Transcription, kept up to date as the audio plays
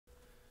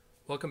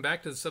Welcome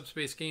back to the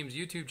Subspace Games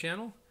YouTube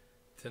channel.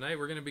 Tonight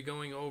we're going to be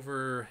going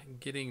over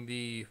getting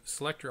the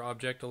selector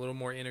object a little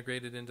more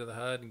integrated into the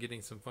HUD and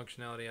getting some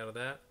functionality out of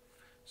that.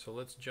 So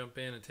let's jump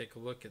in and take a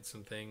look at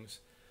some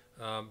things.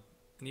 I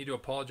need to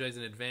apologize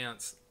in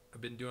advance. I've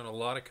been doing a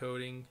lot of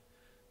coding,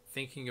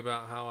 thinking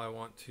about how I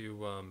want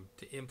to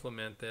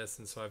implement this,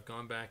 and so I've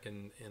gone back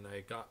and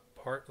I got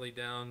partly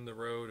down the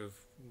road of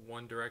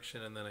one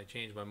direction and then I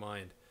changed my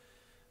mind.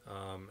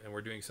 And we're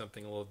doing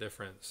something a little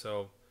different.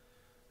 So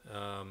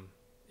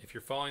if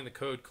you're following the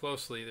code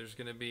closely, there's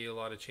going to be a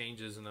lot of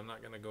changes, and I'm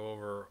not going to go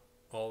over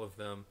all of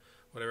them.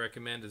 What I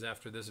recommend is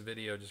after this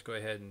video, just go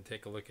ahead and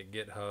take a look at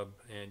GitHub,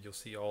 and you'll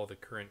see all the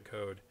current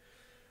code.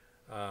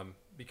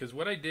 Because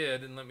what I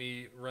did, and let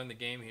me run the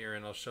game here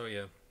and I'll show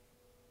you.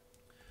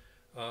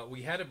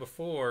 We had it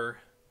before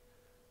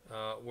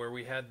where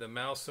we had the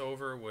mouse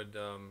over would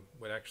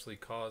actually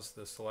cause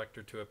the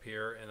selector to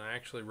appear, and I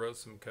actually wrote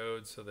some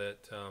code so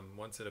that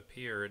once it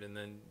appeared and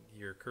then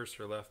your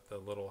cursor left the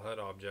little HUD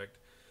object,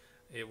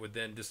 it would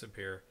then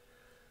disappear.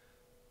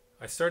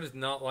 I started to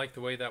not like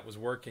the way that was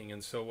working,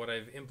 and so what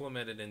I've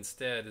implemented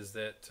instead is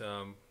that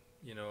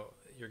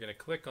you're going to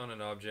click on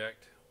an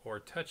object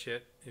or touch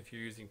it if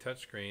you're using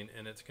touchscreen,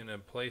 and it's going to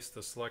place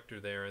the selector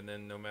there, and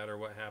then no matter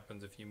what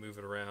happens, if you move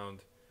it around,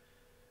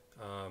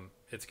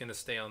 it's going to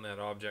stay on that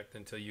object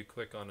until you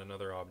click on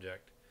another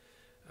object.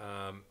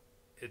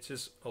 It's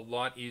just a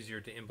lot easier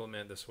to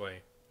implement this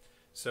way.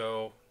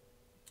 So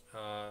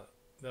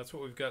that's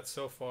what we've got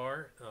so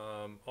far.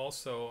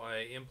 Also,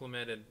 I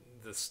implemented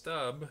the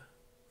stub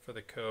for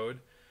the code,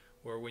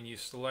 where when you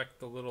select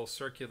the little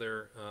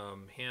circular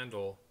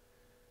handle,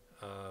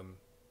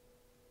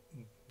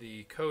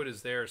 the code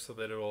is there so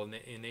that it will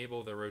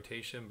enable the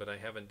rotation, but I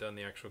haven't done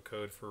the actual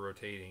code for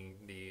rotating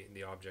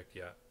the object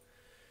yet.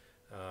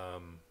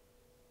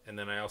 And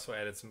then I also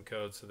added some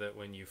code so that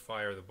when you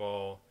fire the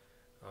ball,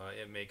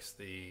 it makes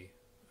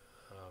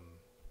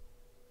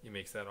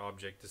that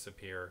object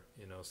disappear,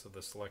 so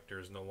the selector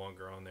is no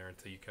longer on there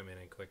until you come in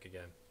and click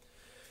again.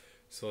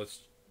 So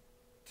let's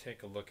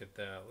take a look at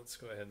that. Let's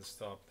go ahead and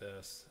stop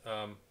this.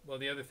 Well,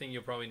 the other thing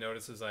you'll probably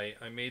notice is I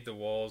made the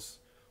walls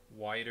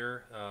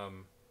wider.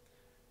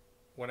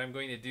 What I'm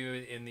going to do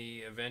in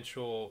the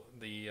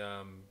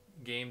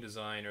game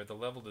design or the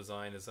level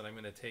design is that I'm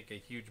going to take a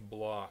huge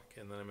block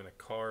and then I'm going to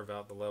carve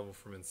out the level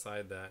from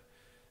inside that.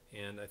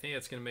 And I think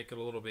that's going to make it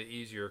a little bit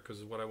easier,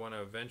 because what I want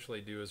to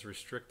eventually do is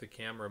restrict the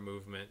camera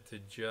movement to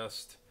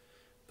just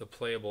the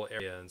playable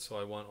area, and so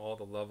I want all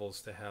the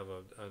levels to have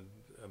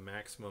a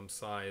maximum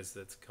size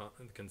that's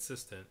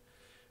consistent.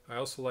 I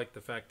also like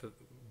the fact that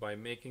by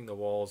making the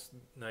walls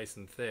nice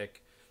and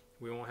thick,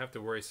 we won't have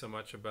to worry so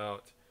much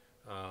about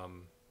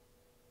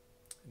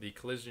the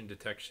collision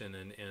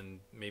detection and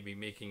maybe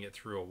making it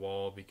through a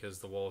wall because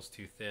the wall is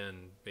too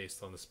thin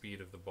based on the speed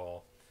of the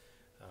ball.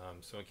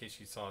 So in case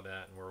you saw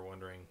that and were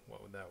wondering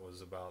what that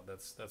was about,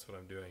 that's what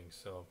I'm doing.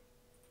 So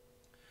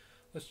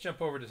let's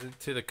jump over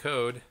to the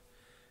code.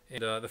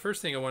 And the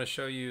first thing I want to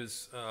show you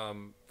is,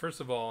 first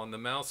of all, on the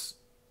mouse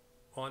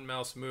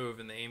move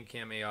in the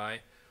AimCam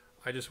AI,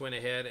 I just went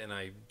ahead and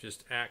I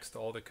just axed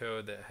all the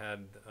code that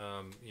had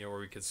where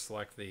we could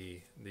select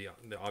the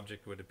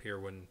object would appear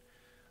when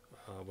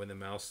the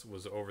mouse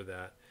was over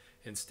that.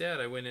 Instead,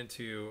 I went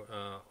into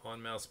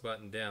on mouse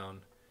button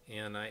down,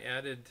 and I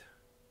added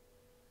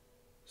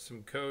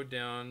some code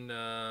down.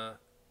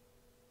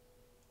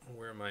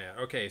 Where am I at?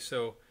 Okay,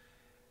 so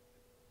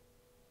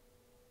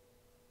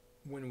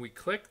when we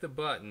click the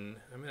button,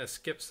 I'm going to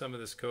skip some of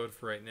this code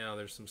for right now.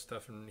 There's some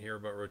stuff in here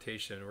about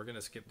rotation. We're going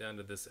to skip down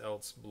to this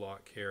else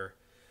block here.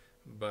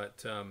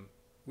 But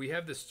we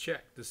have this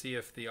check to see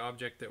if the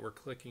object that we're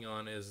clicking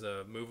on is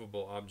a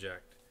movable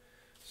object.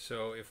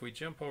 So if we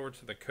jump over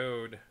to the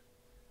code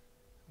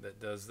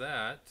that does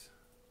that,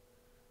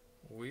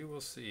 we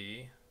will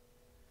see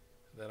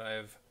that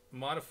I've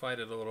modified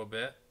it a little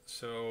bit.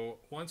 So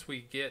once we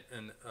get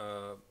an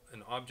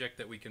object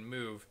that we can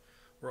move,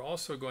 we're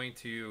also going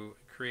to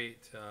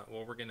create,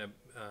 we're going to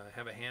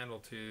have a handle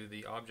to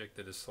the object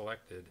that is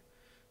selected.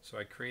 So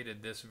I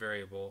created this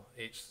variable,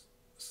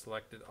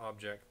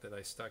 hSelectedObject, that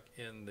I stuck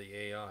in the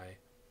AI.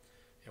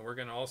 And we're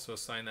going to also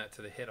assign that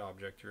to the hit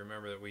object. You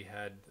remember that we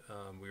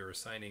were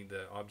assigning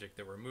the object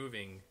that we're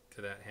moving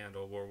to that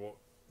handle, where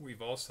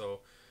we've also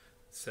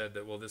said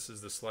that, well, this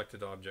is the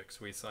selected object, so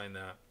we assign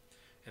that.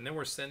 And then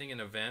we're sending an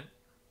event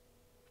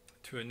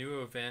to a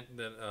new event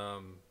that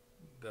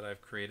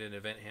I've created, an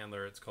event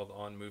handler. It's called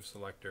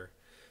onMoveSelector.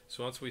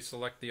 So once we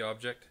select the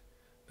object,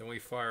 then we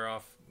fire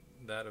off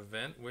that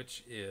event,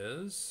 which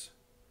is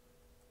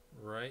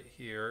right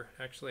here.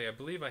 Actually, I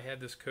believe I had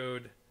this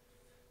code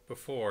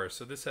before,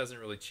 so this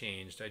hasn't really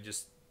changed. I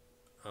just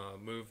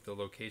moved the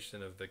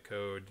location of the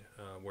code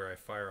where I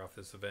fire off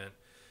this event.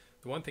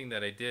 The one thing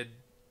that I did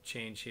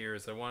change here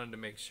is I wanted to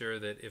make sure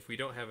that if we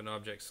don't have an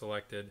object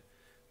selected,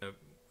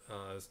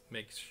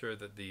 make sure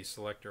that the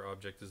selector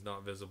object is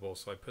not visible.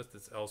 So I put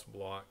this else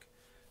block.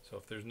 So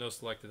if there's no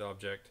selected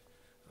object,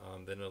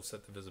 then it'll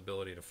set the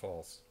visibility to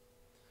false.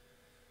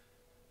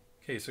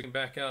 Okay, so we can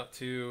back out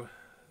to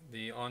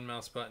the on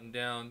mouse button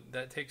down,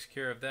 that takes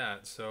care of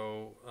that.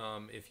 So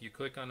if you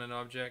click on an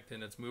object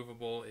and it's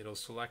movable, it'll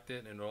select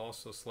it, and it'll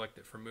also select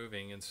it for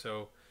moving. And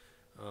so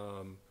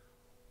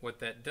what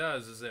that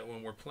does is that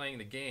when we're playing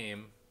the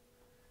game,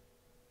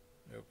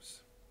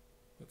 oops,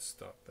 let's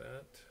stop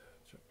that,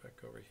 jump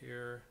back over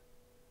here.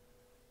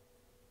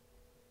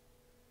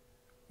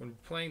 When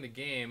we're playing the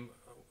game,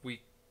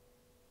 we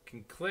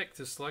can click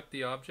to select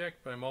the object,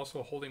 but I'm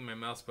also holding my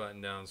mouse button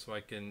down so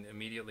I can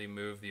immediately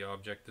move the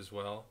object as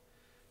well.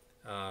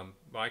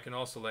 But I can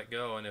also let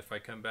go, and if I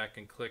come back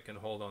and click and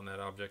hold on that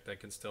object, I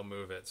can still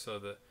move it. So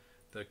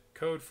the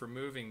code for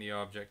moving the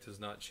object has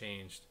not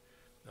changed.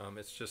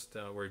 It's just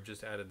we've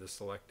just added the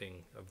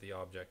selecting of the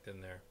object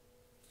in there.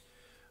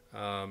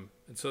 And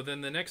so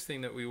then the next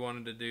thing that we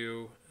wanted to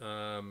do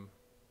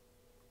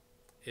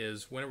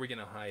is, when are we going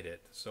to hide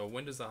it? So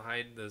when does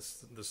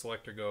the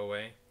selector go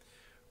away?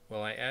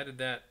 Well, I added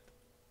that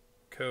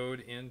code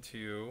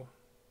into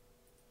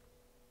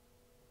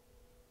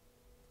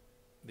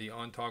the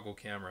on toggle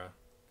camera.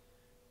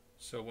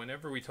 So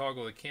whenever we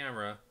toggle the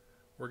camera,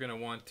 we're going to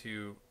want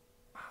to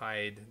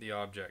hide the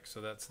object.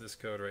 So that's this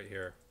code right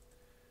here.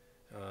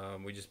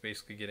 We just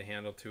basically get a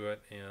handle to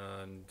it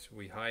and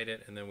we hide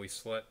it, and then we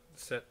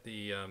set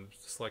the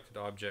selected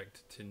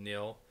object to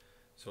nil,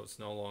 so it's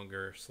no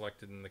longer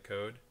selected in the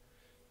code.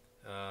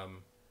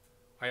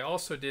 I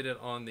also did it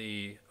on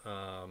the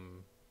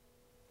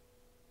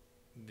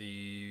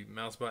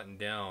mouse button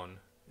down,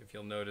 if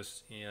you'll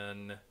notice,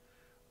 in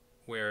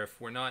where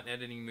if we're not in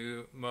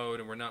editing mode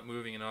and we're not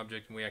moving an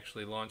object and we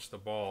actually launch the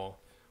ball,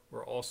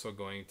 we're also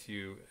going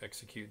to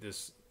execute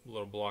this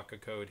little block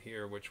of code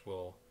here which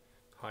will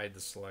hide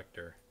the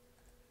selector.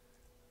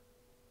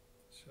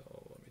 So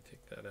let me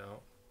take that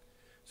out.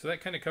 So that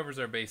kind of covers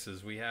our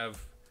bases. We have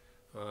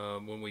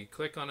when we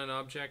click on an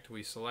object,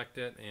 we select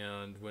it,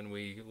 and when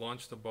we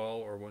launch the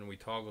ball or when we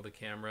toggle the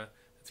camera,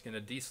 it's going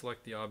to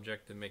deselect the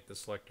object and make the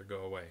selector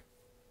go away.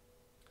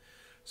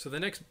 So the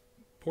next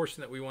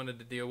portion that we wanted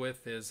to deal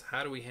with is,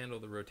 how do we handle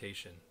the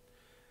rotation?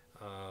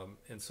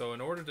 And so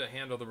in order to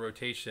handle the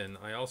rotation,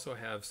 I also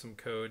have some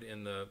code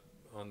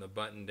on the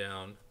button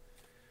down,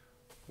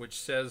 which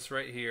says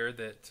right here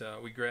that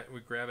we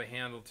grab a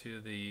handle to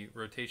the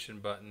rotation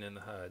button in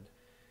the HUD,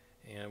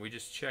 and we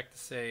just check to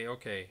say,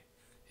 okay,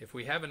 if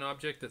we have an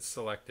object that's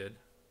selected,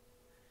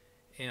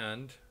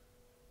 and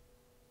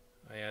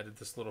I added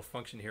this little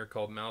function here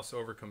called mouse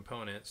over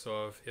component,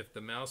 so if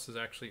the mouse is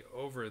actually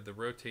over the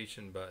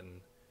rotation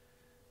button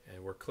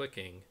and we're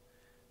clicking,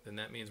 then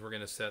that means we're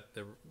going to set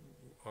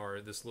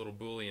this little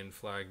Boolean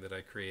flag that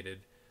I created,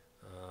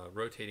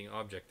 rotating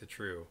object, to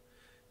true.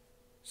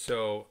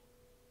 So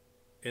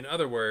in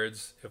other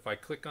words, if I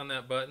click on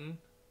that button,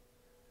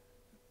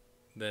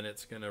 then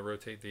it's going to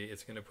rotate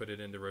it's going to put it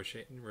into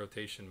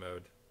rotation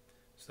mode.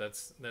 So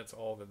that's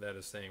all that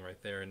is saying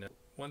right there. And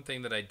one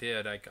thing that I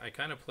did, I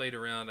kind of played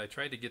around. I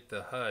tried to get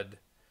the HUD.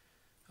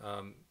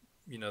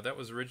 You know, that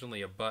was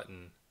originally a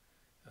button.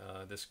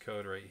 This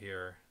code right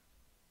here.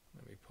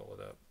 Let me pull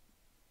it up.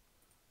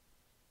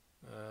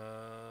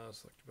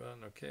 Select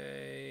button.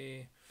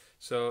 Okay.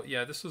 So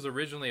yeah, this was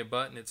originally a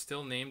button. It's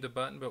still named a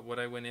button, but what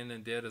I went in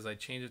and did is I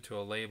changed it to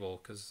a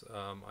label, because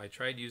I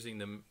tried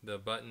using the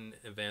button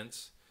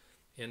events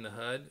in the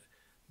HUD,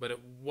 but it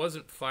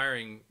wasn't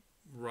firing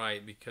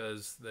right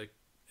because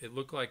it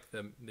looked like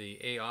the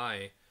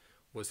AI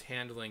was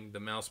handling the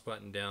mouse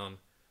button down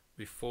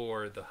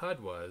before the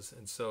HUD was.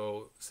 And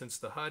so since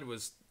the HUD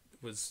was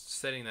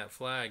setting that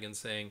flag and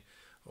saying,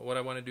 well, what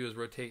I want to do is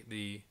rotate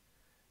the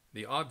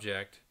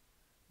object,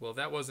 well,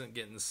 that wasn't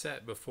getting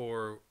set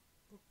before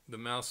the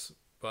mouse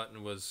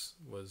button was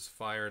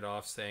fired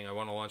off saying I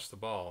want to launch the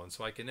ball. And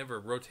so I could never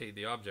rotate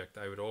the object.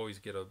 I would always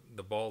get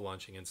the ball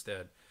launching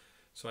instead.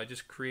 So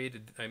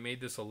I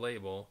made this a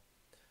label,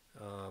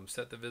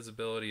 set the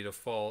visibility to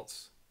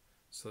false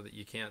so that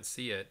you can't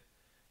see it,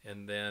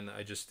 and then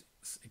I just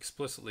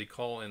explicitly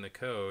call in the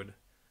code.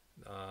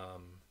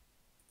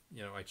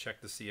 You know, I check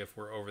to see if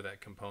we're over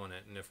that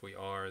component, and if we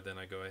are, then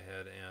I go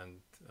ahead and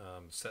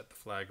set the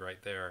flag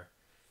right there,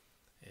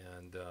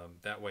 and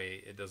that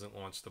way it doesn't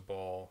launch the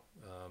ball.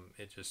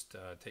 It just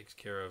takes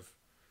care of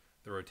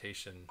the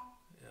rotation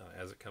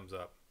as it comes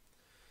up.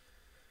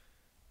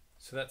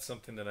 So that's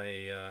something that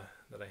I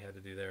had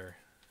to do there.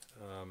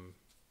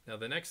 Now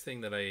the next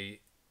thing that I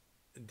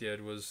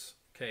did was,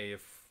 okay,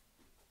 if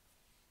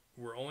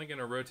we're only going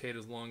to rotate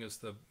as long as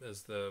the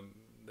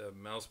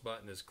mouse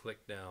button is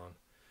clicked down.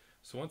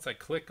 So once I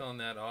click on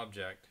that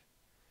object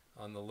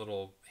on the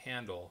little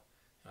handle,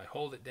 I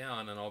hold it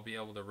down and I'll be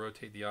able to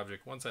rotate the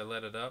object. Once I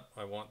let it up,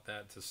 I want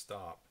that to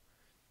stop.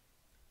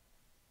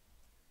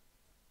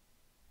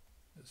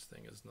 This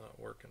thing is not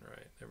working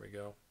right. There we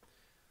go.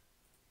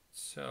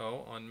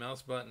 So on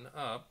mouse button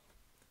up,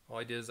 all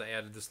I did is I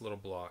added this little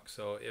block.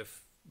 So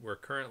if we're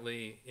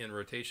currently in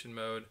rotation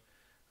mode,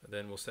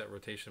 then we'll set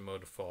rotation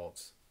mode to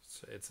false.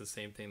 So it's the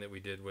same thing that we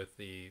did with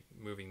the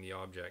moving the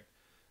object.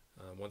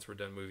 Once we're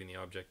done moving the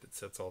object, it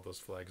sets all those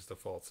flags to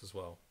false as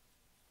well.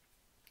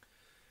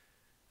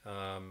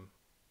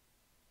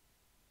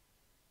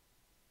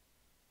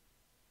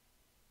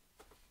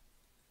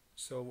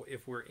 So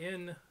if we're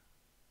in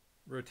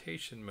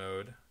rotation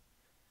mode,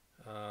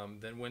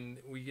 then when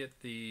we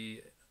get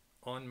the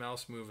on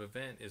mouse move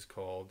event is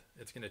called,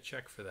 it's going to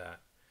check for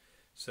that.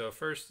 So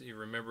first, you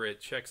remember,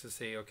 it checks to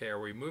say, okay, are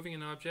we moving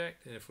an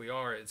object? And if we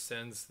are, it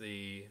sends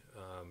the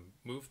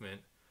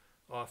movement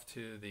off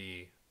to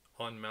the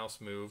on mouse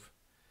move,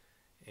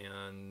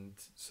 and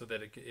so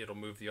that it'll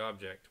move the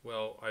object.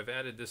 Well, I've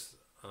added this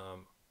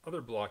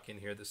other block in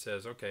here that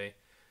says, okay,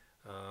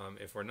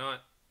 if we're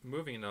not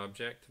moving an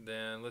object,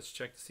 then let's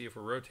check to see if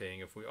we're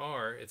rotating. If we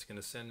are, it's going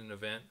to send an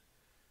event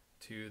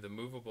to the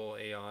movable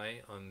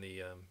AI on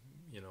the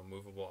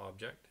movable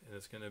object, and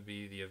it's going to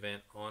be the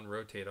event on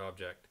rotate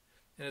object.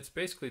 And it's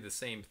basically the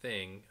same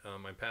thing.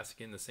 I'm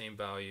passing in the same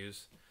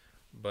values,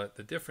 but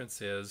the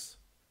difference is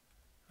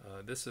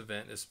this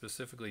event is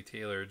specifically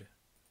tailored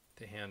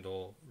to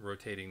handle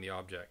rotating the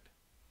object.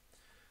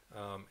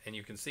 And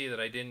you can see that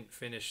I didn't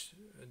finish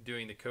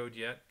doing the code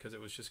yet because it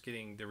was just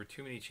there were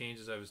too many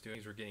changes I was doing.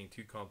 These were getting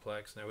too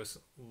complex and I was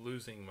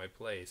losing my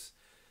place.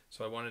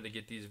 So I wanted to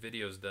get these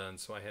videos done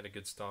so I had a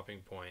good stopping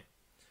point.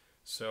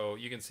 So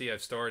you can see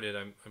I've started.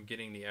 I'm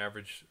getting the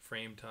average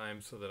frame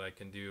time so that I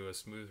can do a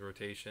smooth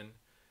rotation.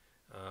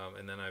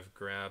 And then I've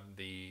grabbed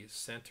the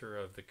center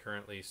of the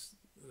currently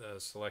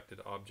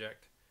selected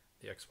object,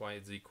 the X, Y,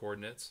 and Z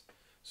coordinates.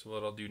 So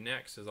what I'll do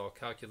next is I'll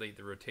calculate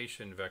the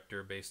rotation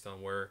vector based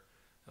on where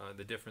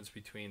the difference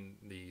between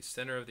the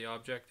center of the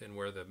object and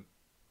where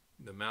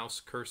the mouse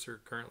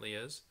cursor currently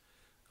is.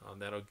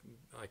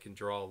 I can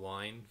draw a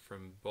line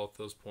from both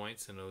those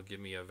points, and it'll give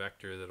me a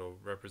vector that'll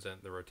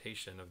represent the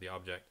rotation of the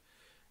object,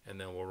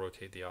 and then we'll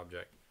rotate the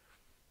object.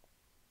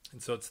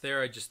 And so it's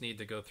there. I just need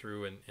to go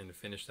through and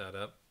finish that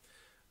up.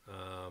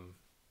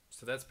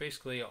 So that's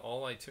basically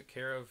all I took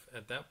care of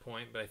at that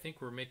point, but I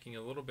think we're making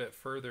a little bit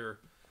further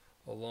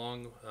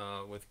along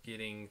with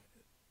getting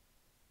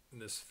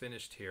this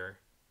finished here,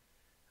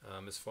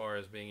 as far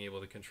as being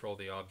able to control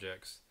the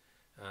objects.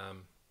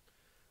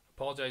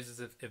 Apologizes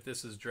if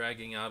this is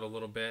dragging out a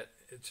little bit.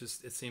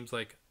 It seems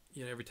like,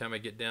 every time I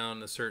get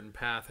down a certain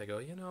path, I go,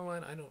 you know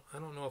what, I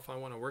don't know if I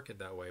want to work it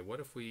that way. What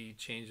if we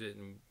change it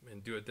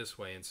and do it this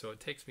way? And so it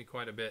takes me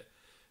quite a bit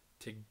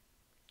to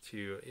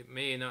it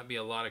may not be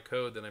a lot of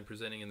code that I'm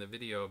presenting in the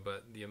video,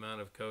 but the amount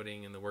of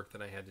coding and the work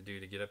that I had to do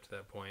to get up to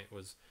that point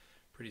was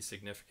pretty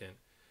significant.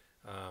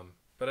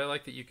 But I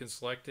like that you can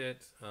select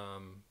it,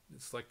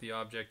 select the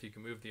object, you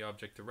can move the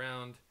object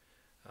around.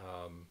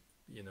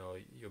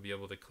 You'll be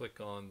able to click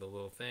on the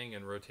little thing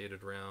and rotate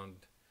it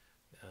around.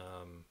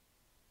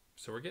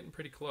 So we're getting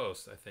pretty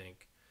close, I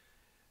think,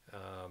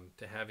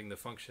 to having the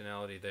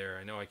functionality there.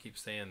 I know I keep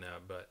saying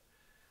that, but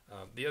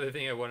the other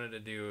thing I wanted to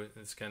do,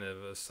 it's kind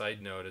of a side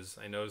note, is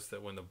I noticed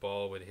that when the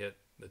ball would hit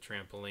the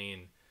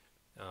trampoline,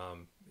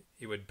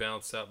 it would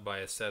bounce up by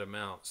a set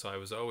amount. So I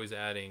was always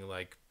adding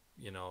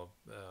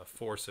a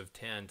force of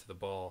 10 to the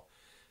ball.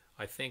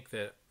 I think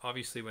that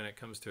obviously when it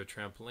comes to a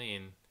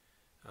trampoline,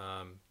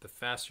 the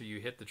faster you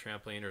hit the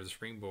trampoline or the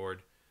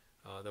springboard,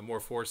 the more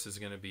force is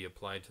going to be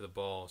applied to the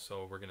ball.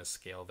 So we're going to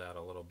scale that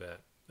a little bit.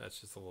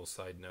 That's just a little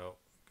side note.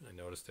 I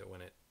noticed it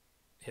when it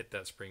hit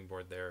that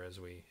springboard there as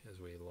we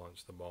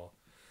launched the ball.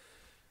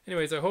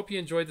 Anyways, I hope you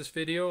enjoyed this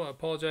video. I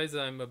apologize,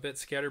 I'm a bit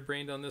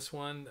scatterbrained on this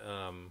one.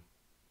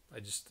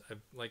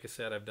 Like I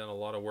said, I've done a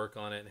lot of work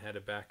on it and had to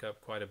back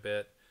up quite a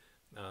bit.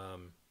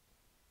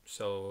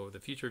 So the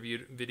future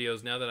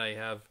videos, now that I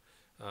have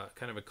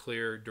kind of a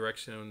clear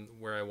direction on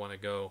where I want to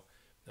go,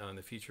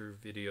 the future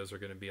videos are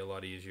going to be a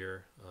lot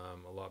easier,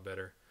 a lot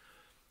better.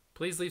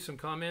 Please leave some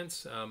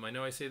comments. I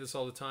know I say this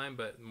all the time,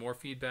 but the more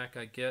feedback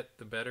I get,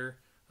 the better.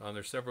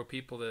 There's several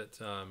people that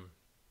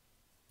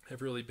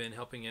have really been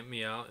helping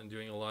me out and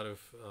doing a lot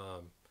of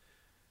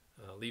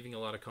leaving a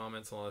lot of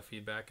comments, a lot of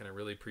feedback, and I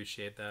really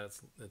appreciate that.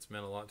 It's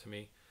meant a lot to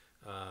me.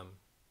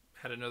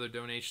 Had another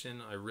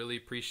donation. I really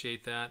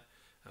appreciate that.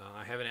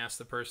 I haven't asked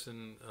the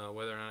person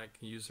whether or not I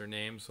can use their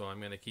name, so I'm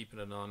going to keep it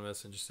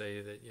anonymous and just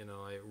say that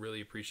I really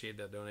appreciate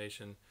that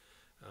donation.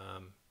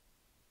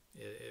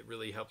 It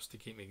really helps to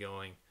keep me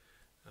going.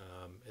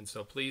 And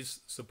so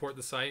please support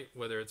the site,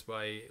 whether it's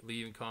by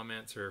leaving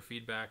comments or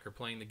feedback or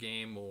playing the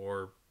game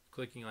or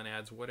clicking on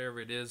ads, whatever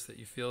it is that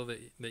you feel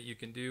that you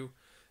can do.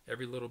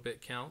 Every little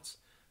bit counts,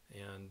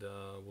 and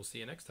we'll see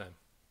you next time.